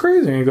going, well, that's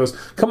crazy. And he goes,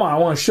 come on, I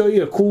want to show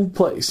you a cool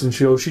place. And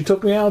she took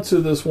took me out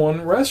to this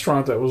one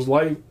restaurant that was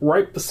like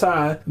right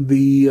beside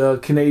the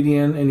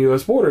Canadian and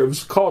U.S. border. It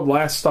was called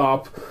Last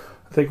Stop.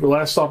 I think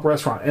Last Stop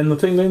Restaurant. And the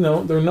thing they're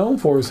known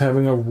for is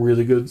having a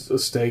really good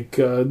steak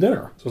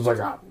dinner. So it's like,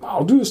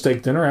 I'll do a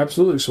steak dinner,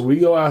 absolutely. So we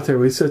go out there,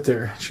 we sit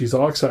there. She's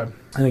all excited.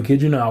 And I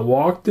kid you not, I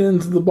walked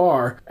into the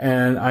bar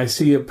and I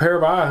see a pair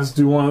of eyes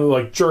do one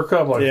like jerk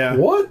up, like,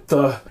 what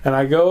the? And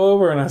I go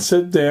over and I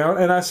sit down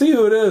and I see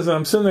who it is. And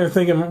I'm sitting there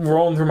thinking,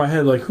 rolling through my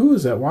head, like, who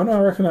is that? Why do I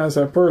recognize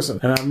that person?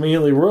 And I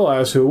immediately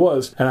realize who it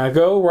was. And I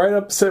go right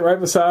up, sit right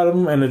beside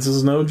him, and it's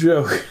just no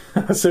joke.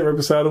 I sit right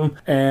beside him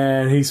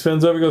and he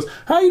spins over and goes,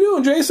 how you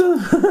doing,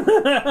 Jason?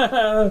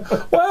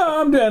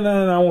 Well, I'm doing, and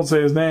I won't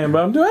say his name,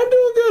 but I'm doing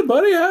good,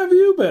 buddy. How have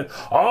you been?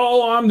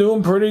 Oh, I'm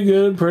doing pretty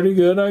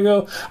good. I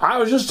go, I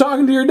was just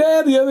talking to your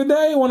dad the other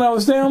day when I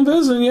was down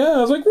visiting you. I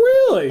was like,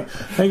 really?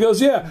 And he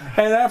goes, yeah.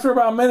 And after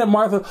about a minute,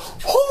 Martha,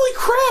 holy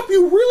crap,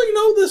 you really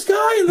know this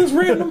guy in this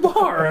random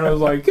bar? And I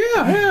was like,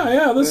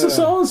 yeah, this is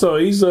so-and-so.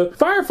 He's a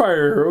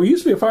firefighter, or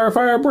used to be a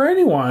firefighter at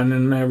Brandywine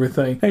and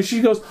everything. And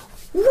she goes,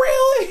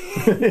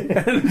 really?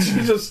 And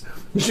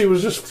she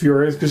was just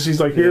furious because she's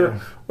like, here.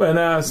 And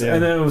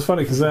then it was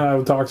funny because then I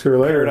would talk to her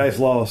later. Paradise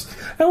Lost.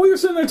 And we were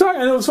sitting there talking,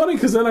 and it was funny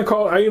because then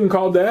I even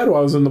called Dad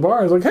while I was in the bar.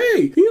 I was like,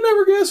 hey, you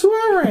never guess who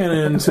I ran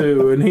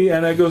into.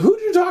 And I go, who'd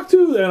you talk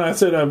to? And I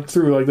said, I'm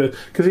through like that,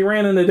 because he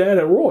ran into Dad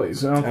at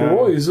Roy's, Uncle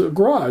Roy's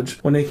garage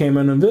when they came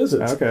in and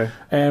visited. Okay.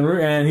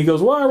 And he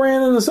goes, well, I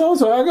ran into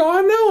so-and-so. I go,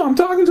 I know, I'm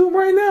talking to him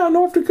right now in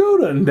North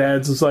Dakota. And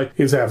Dad's just like,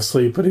 he was half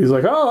asleep, but he's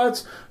like, oh,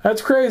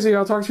 that's crazy.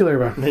 I'll talk to you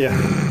later about it.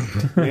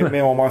 Yeah.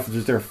 Meanwhile, Martha's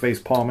just there face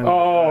palming.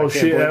 Oh,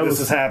 shit. This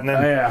is happening.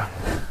 Yeah.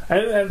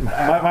 And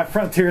my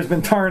frontier's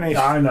been tarnished.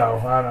 I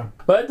know.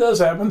 But it does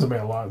happen to me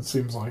a lot, it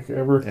seems like.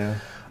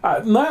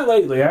 Not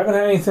lately. I haven't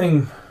had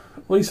anything,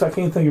 at least I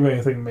can't think of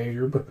anything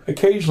major, but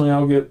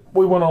occasionally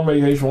we went on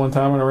vacation one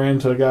time and I ran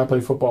into a guy I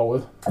played football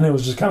with. And it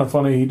was just kind of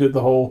funny. He did the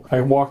whole,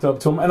 I walked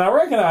up to him and I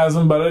recognized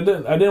him, but I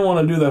didn't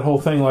want to do that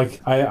whole thing. Like,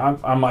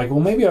 I'm like, well,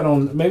 maybe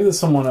there's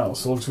someone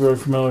else who looks very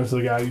familiar to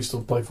the guy I used to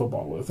play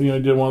football with. You know,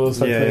 he did one of those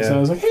type things. And I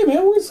was like, hey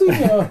man, where's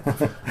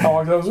the, I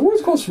walked up, I was like,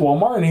 where's close to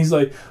Walmart? And he's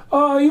like,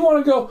 you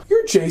want to go?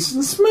 You're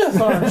Jason Smith,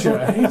 aren't you?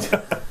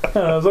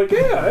 And I was like,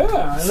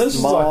 yeah. And this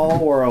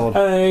Small world.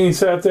 And he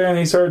sat there and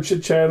he started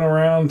chit-chatting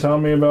around,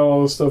 telling me about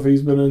all the stuff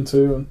he's been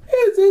into. And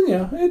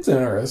it's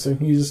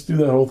interesting. You just do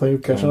that whole thing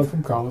of catching up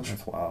from college.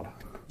 That's wild.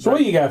 So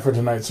what you got for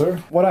tonight, sir?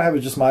 What I have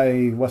is just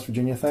my West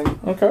Virginia thing.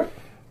 Okay.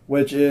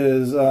 Which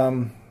is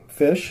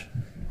fish.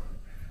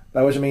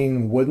 By which I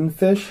mean wooden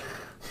fish.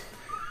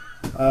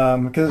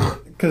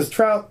 Because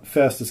Trout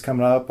Fest is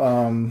coming up.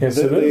 Yes,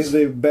 it is.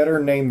 The better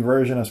named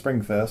version of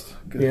Springfest.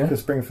 Yeah.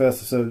 Because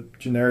Springfest is so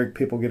generic,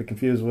 people get it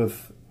confused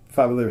with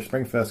 5 other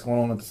Springfests going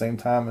on at the same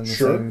time in the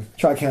same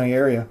Tri-County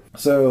area.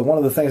 So one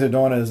of the things they're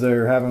doing is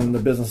they're having the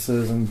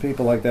businesses and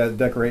people like that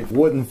decorate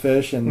wooden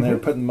fish, and they're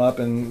putting them up,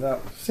 and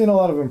I've seen a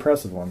lot of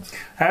impressive ones.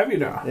 Have you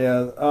now?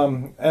 Yeah,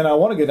 and I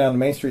want to go down to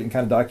Main Street and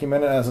kind of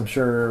document it, as I'm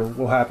sure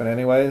will happen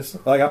anyways.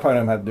 Like, I probably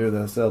don't have to do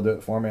this. They'll do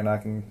it for me, and I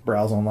can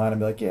browse online and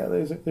be like, yeah,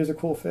 these are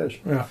cool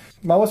fish. Yeah.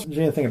 My West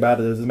Virginia thing about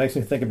it is it makes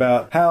me think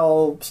about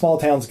how small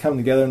towns come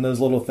together and those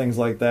little things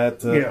like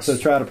that to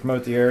try to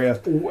promote the area.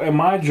 At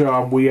my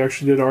job, we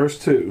actually did ours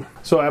too.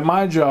 So at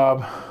my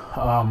job,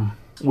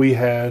 we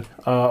had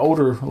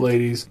older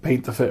ladies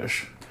paint the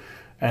fish,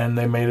 and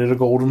they made it a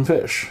golden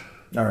fish.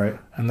 All right.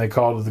 And they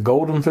called it the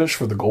golden fish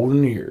for the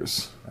golden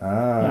years. And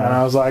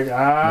I was like,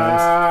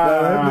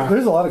 Nice.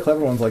 There's a lot of clever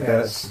ones like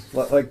that.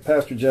 Like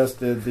Pastor Jess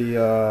did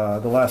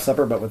the Last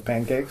Supper, but with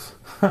pancakes.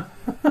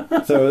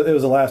 So it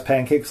was the last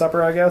pancake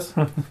supper, I guess.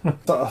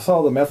 So I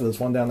saw the Methodist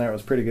one down there. It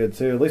was pretty good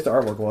too. At least the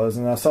artwork was.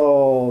 And I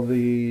saw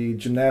the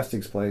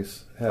gymnastics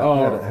place had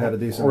a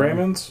decent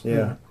Raymond's?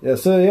 one. Yeah.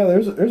 So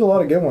there's a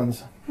lot of good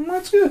ones.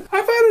 That's good.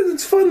 I find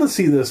it's fun to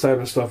see this type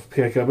of stuff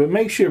pick up. It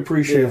makes you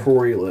appreciate for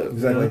where you live.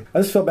 Exactly. You know? I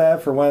just feel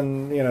bad for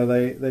when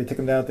they take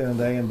them down at the end of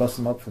the day and bust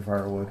them up for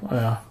firewood.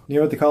 Yeah. You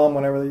know what they call them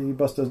whenever you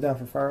bust those down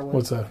for firewood?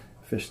 What's that?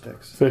 Fish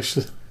sticks. Fish.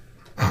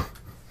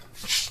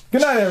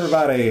 Good night,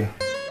 everybody.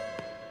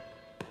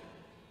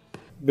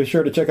 Be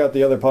sure to check out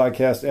the other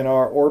podcasts in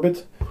our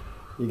orbit.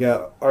 You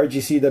got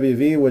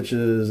RGCWV, which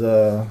is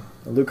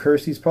Luke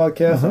Hersey's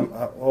podcast.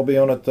 I'll be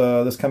on it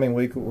this coming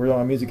week. We're on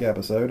a music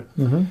episode.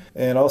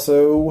 And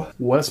also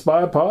West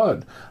by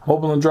Pod. I'm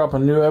hoping to drop a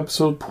new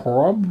episode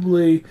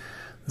probably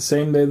the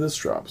same day this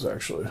drops,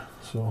 actually.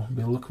 So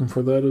be looking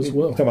for that as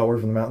well. Talking about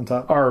Word from the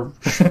Mountaintop?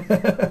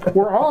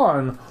 We're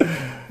on.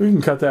 We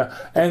can cut that.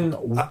 And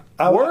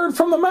Word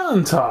from the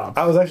Mountaintop.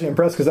 I was actually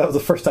impressed because that was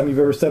the first time you've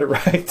ever said it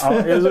right.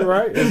 Is it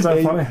right? Is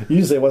that funny? You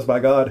usually say West by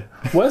God.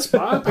 West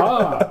by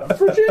Pod.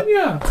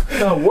 Virginia.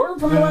 No, Word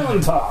from the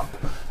Mountaintop.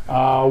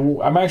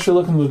 I'm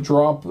actually looking to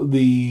drop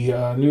the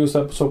newest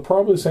episode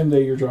probably the same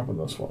day you're dropping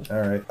this one. All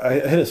right. I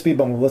hit a speed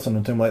bump with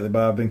listening to him lately,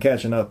 but I've been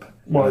catching up.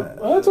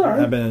 Well, that's all right.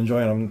 I've been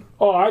enjoying them.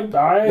 Oh,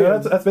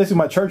 That's basically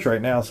my church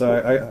right now.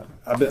 So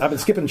I've been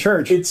skipping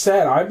church. It's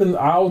sad.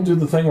 I'll do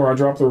the thing where I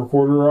drop the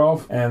recorder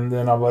off, and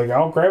then I'm like,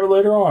 I'll grab it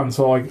later on.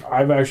 So like,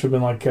 I've actually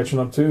been like catching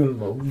up too.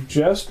 And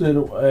Jess did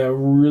a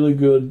really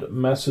good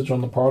message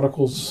on the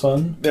prodigal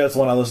son. Yeah, that's the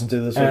one I listened to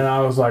this week. And I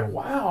was like,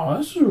 wow,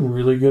 this is a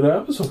really good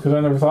episode because I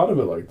never thought of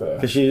it like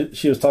that. Because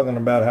she was talking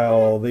about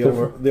how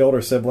the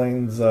older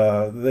siblings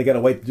they got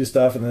to wait to do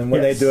stuff, and then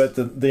when they do it,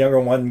 the younger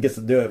one gets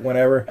to do it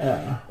whenever.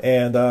 Yeah.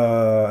 And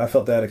I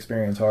felt that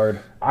experience hard.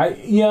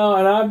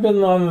 And I've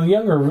been on the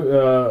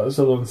younger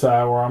sibling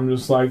side where I'm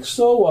just like,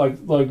 so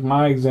like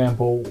my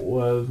example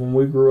was when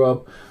we grew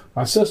up,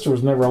 my sister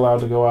was never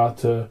allowed to go out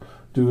to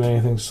do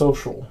anything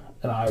social,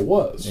 and I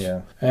was.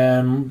 Yeah.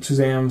 And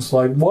Suzanne's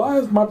like, why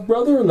is my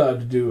brother allowed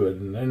to do it,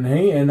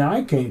 and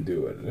I can't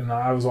do it? And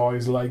I was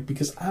always like,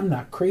 because I'm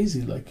not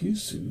crazy like you,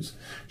 Suze.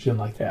 She didn't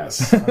like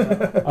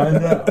that. I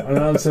know. And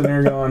I'm sitting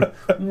there going,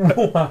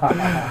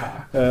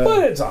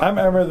 but it's all I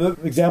remember the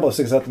example that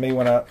sticks out to me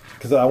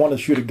because I wanted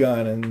to shoot a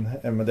gun,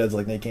 and my dad's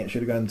like, no, you can't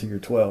shoot a gun until you're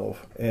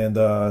 12. And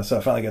so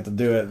I finally got to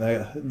do it, and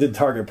I did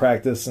target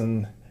practice,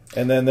 and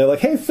then they're like,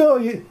 hey,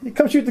 Phil, you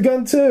come shoot the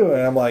gun too.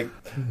 And I'm like,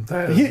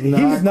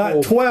 he's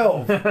not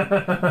 12.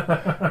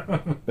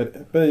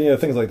 but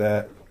things like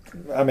that.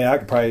 I mean, I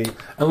could probably...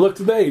 And look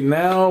today,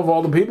 now of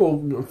all the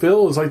people,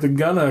 Phil is like the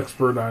gun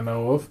expert I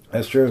know of.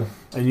 That's true.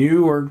 And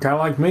you are kind of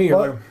like me.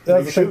 Well,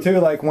 that's the thing too,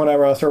 like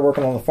whenever I started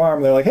working on the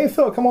farm, they're like, hey,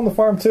 Phil, come on the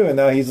farm too. And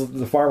now he's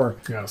the farmer.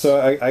 Yes.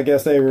 So I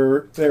guess they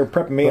were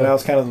prepping me, and I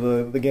was kind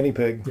of the guinea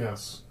pig.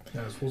 Yes.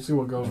 We'll see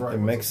what goes right. It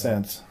makes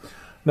sense.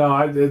 No,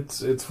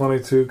 it's funny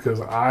too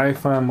because I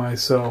find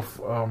myself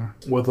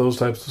with those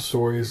types of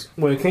stories.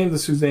 When it came to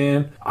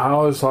Suzanne, I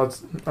always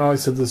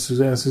said to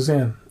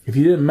Suzanne, if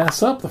you didn't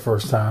mess up the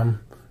first time,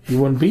 you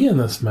wouldn't be in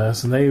this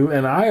mess. And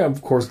I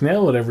of course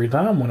nail it every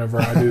time whenever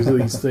I do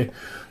these things,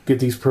 get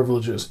these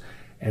privileges.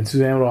 And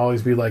Suzanne would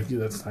always be like,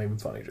 "That's not even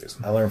funny,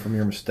 Jason. I learned from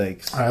your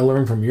mistakes. I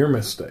learned from your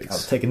mistakes. I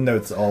was taking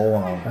notes all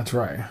along. That's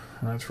right.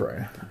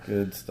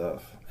 Good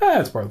stuff.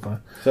 That's part of the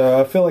fun. So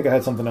I feel like I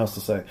had something else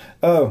to say.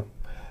 Oh.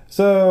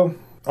 So,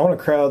 I want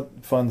to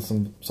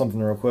crowdfund something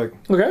real quick.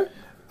 Okay.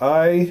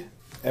 I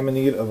am in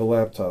need of a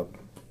laptop.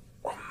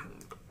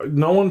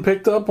 No one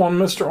picked up on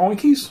Mr.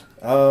 Oinkies?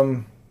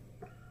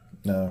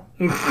 No.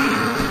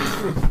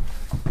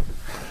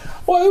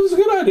 Well, it was a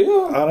good idea.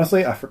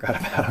 Honestly, I forgot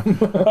about him.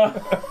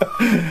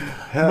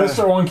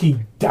 Mr.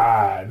 Oinky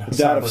died. He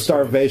died of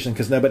starvation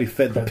because nobody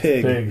fed the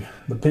pig.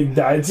 The pig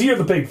died. It's Year of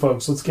the Pig,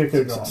 folks. Let's kick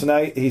it going. So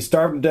now he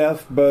starved to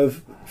death,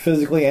 both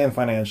physically and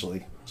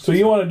financially. So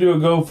you want to do a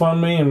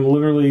GoFundMe and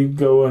literally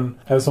go and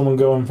have someone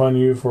go and fund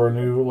you for a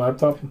new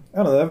laptop? I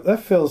don't know. That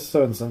feels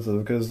so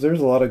insensitive because there's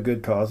a lot of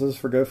good causes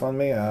for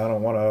GoFundMe. I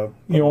don't want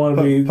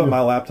to put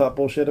my laptop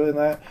bullshit in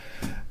that.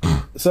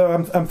 So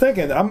I'm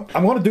thinking I'm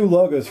going to do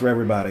logos for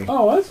everybody.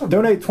 Oh, that's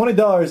donate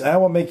 $20 and I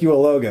will make you a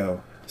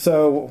logo.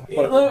 So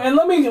and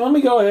let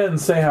me go ahead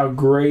and say how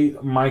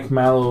great Mike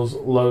Mallow's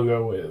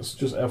logo is.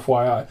 Just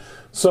FYI.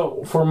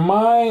 So for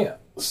my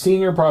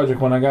senior project,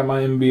 when I got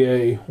my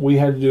MBA, we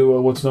had to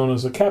do what's known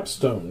as a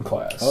capstone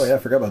class. Oh yeah, I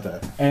forgot about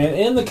that. And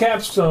in the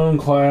capstone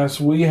class,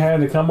 we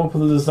had to come up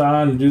with a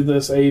design and do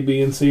this A,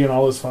 B, and C and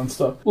all this fun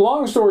stuff.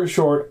 Long story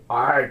short,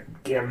 I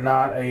am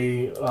not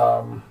a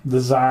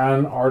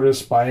design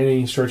artist by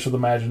any stretch of the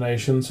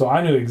imagination, so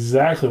I knew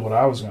exactly what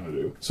I was going to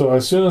do. So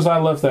as soon as I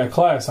left that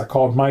class, I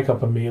called Mike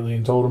up immediately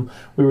and told him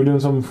we were doing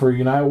something for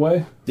Unite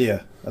Way.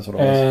 Yeah. That's what it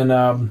was.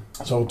 And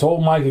so I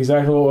told Mike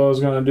exactly what I was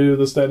going to do,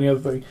 this, that, and the other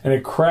thing. And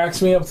it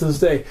cracks me up to this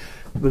day.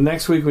 The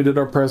next week we did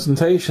our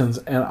presentations,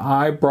 and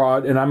I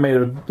made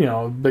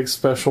a big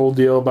special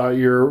deal about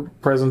your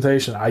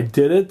presentation. I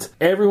did it.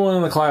 Everyone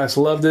in the class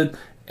loved it.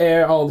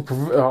 All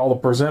the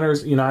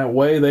presenters, Unite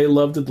Way, they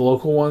loved it. The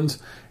local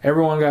ones,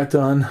 everyone got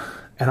done.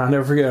 And I'll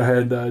never forget, I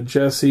had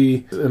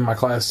Jesse in my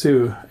class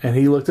too, and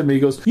he looked at me, he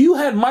goes, "You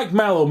had Mike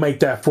Mallow make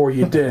that for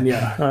you, didn't you?"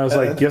 And I was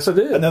like, "Yes, I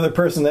did." Another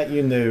person that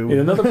you knew.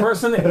 Another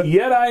person that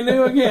yet I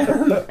knew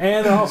again.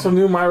 And also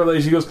knew my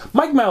relation. He goes,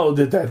 "Mike Mallow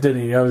did that,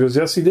 didn't he?" I goes,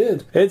 "Yes, he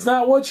did." It's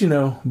not what you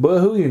know,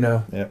 but who you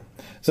know. Yeah.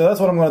 So that's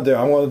what I'm going to do.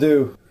 I'm going to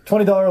do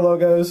 $20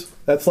 logos.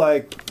 That's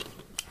like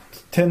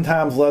 10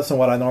 times less than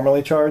what I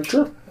normally charge.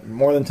 Sure.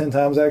 More than 10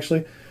 times,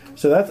 actually.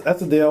 So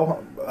that's the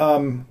deal.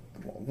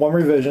 One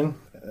revision.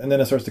 And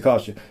then it starts to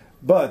cost you.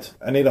 But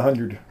I need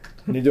 100.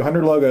 I need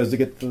 100 logos to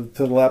get to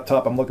the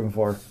laptop I'm looking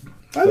for.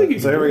 I think you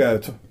can. So here we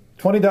go.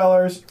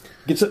 $20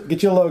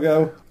 get you a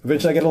logo.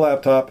 Eventually I get a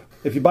laptop.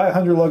 If you buy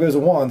 100 logos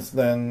at once,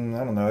 then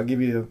I don't know. I'll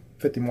give you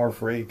 50 more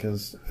free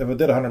because if I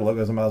did 100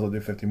 logos, I might as well do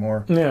 50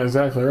 more. Yeah,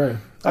 exactly right.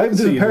 I can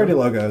do parody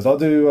logos. I'll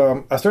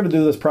do. I started to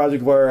do this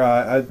project where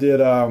I did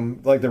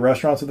like the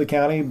restaurants of the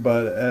county,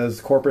 but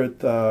as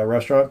corporate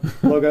restaurant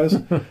logos.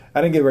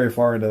 I didn't get very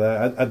far into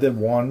that. I did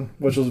one,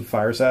 which was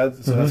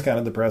Fireside, so that's kind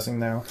of depressing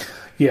now.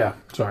 Yeah,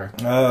 sorry.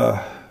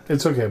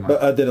 It's okay, Mike.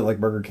 But I did it like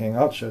Burger King.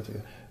 I'll show it to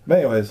you. But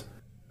anyways,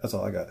 that's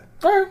all I got.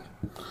 All right.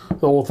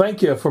 Well,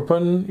 thank you for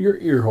putting your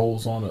ear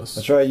holes on us.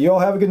 That's right. You all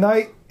have a good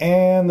night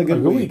and a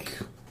good week.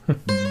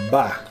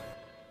 Bye.